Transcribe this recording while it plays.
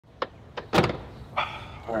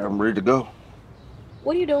All right, I'm ready to go.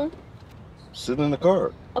 What are you doing? Sitting in the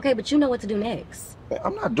car. Okay, but you know what to do next. Man,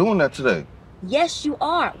 I'm not doing that today. Yes, you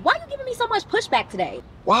are. Why are you giving me so much pushback today?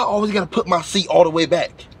 Why I always gotta put my seat all the way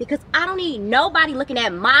back? Because I don't need nobody looking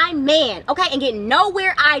at my man, okay, and getting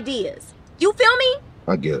nowhere ideas. You feel me?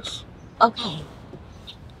 I guess. Okay.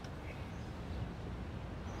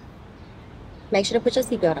 Make sure to put your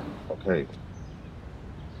seatbelt on. Okay.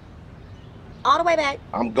 All the way back.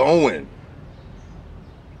 I'm going.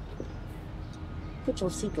 Put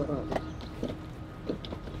your seatbelt on.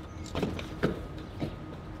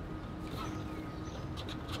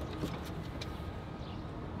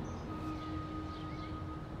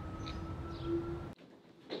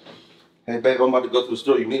 Hey, babe, I'm about to go to the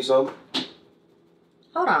store. You need something?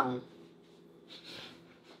 Hold on.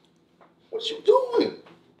 What you doing?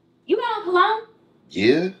 You got on cologne?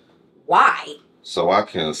 Yeah. Why? So I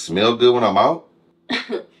can smell good when I'm out?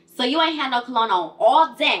 So you ain't had no cologne on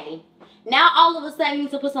all day. Now all of a sudden you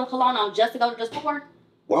need to put some cologne on just to go to the store?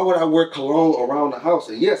 Why would I wear cologne around the house?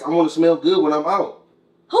 And yes, I want to smell good when I'm out.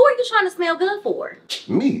 Who are you trying to smell good for?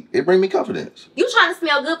 Me. It brings me confidence. You trying to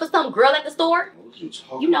smell good for some girl at the store? What you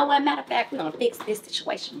talking You know what? Matter of fact, we're gonna fix this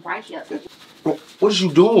situation right here. What is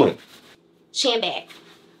you doing? Chin back.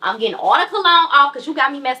 I'm getting all the cologne off because you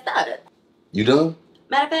got me messed up. You done?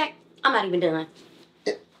 Matter of fact, I'm not even done.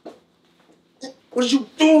 What is you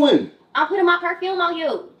doing? I'm putting my perfume on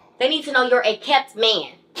you. They need to know you're a kept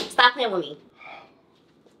man. Stop playing with me.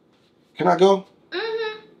 Can I go?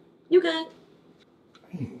 Mm-hmm. You good.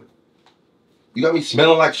 You got me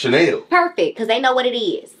smelling like Chanel. Perfect, because they know what it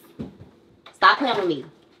is. Stop playing with me.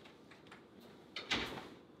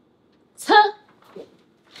 Tuh.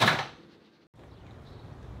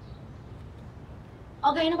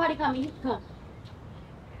 Okay, nobody coming. You can come.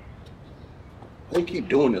 Why you keep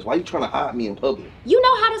doing this? Why you trying to hide me in public? You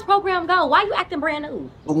know how this program go. Why you acting brand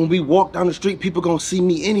new? But when we walk down the street, people gonna see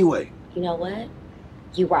me anyway. You know what?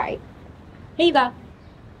 You right. Here you go.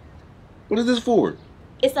 What is this for?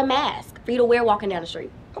 It's a mask for you to wear walking down the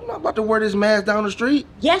street. I'm not about to wear this mask down the street.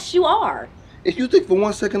 Yes, you are. If you think for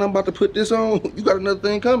 1 second I'm about to put this on, you got another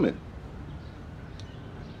thing coming.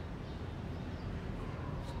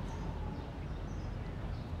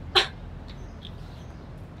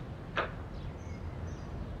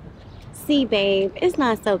 See, babe, it's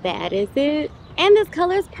not so bad, is it? And this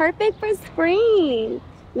color is perfect for spring.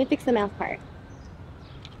 Let me fix the mouth part.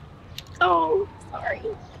 Oh, sorry.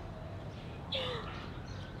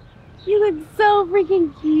 You look so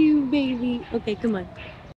freaking cute, baby. Okay, come on.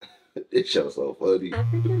 This show's so funny. I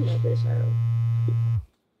freaking love this show.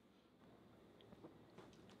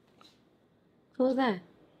 Who was that?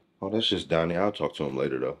 Oh, that's just Donnie. I'll talk to him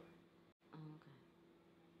later, though.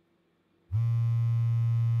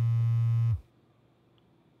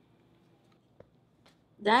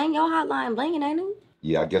 Dang, your hotline blinging, ain't it?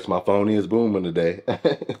 Yeah, I guess my phone is booming today.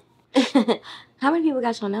 How many people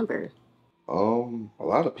got your number? A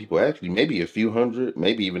lot of people actually, maybe a few hundred,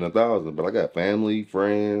 maybe even 1,000. But I got family,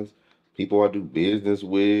 friends, people I do business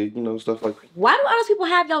with, you know, stuff like that. Why do all those people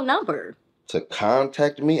have your number? To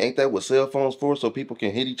contact me, ain't that what cell phones for? So people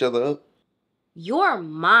can hit each other up? You're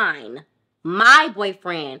mine. My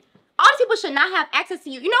boyfriend. All these people should not have access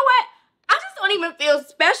to you. You know what? I just don't even feel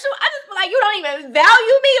special. I just feel like you don't even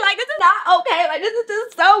value me. Like, this is not okay. Like, this is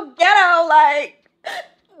just so ghetto. Like,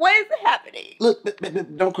 what is happening?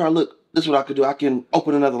 Look, don't cry. Look, this is what I could do. I can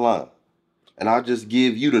open another line. And I'll just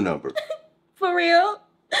give you the number. For real?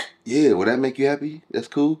 Yeah, will that make you happy? That's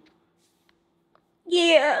cool?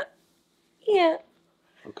 Yeah. Yeah.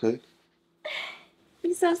 Okay.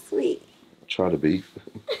 You're so sweet. I'll try to be.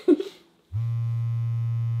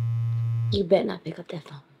 You better not pick up that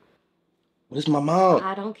phone. What is my mom?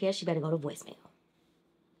 I don't care. She better go to voicemail.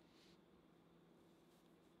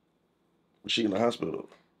 Was she in the hospital?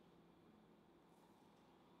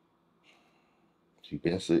 She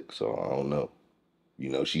been sick, so I don't know. You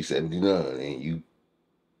know, she's 79, and you...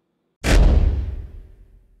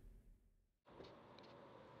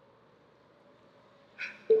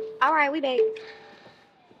 All right, we babe.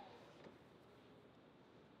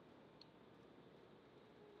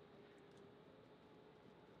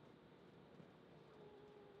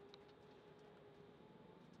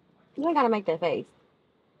 You ain't gotta make that face.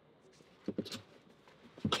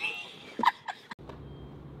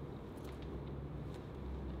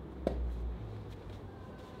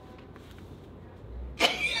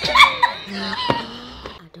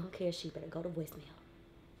 I don't care. She better go to voicemail.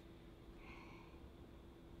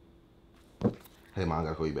 Hey, Mom, I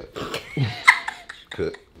gotta call you back.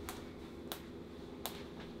 Cut.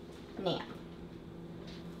 Now.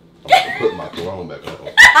 I'm gonna put my cologne back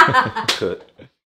on. Cut.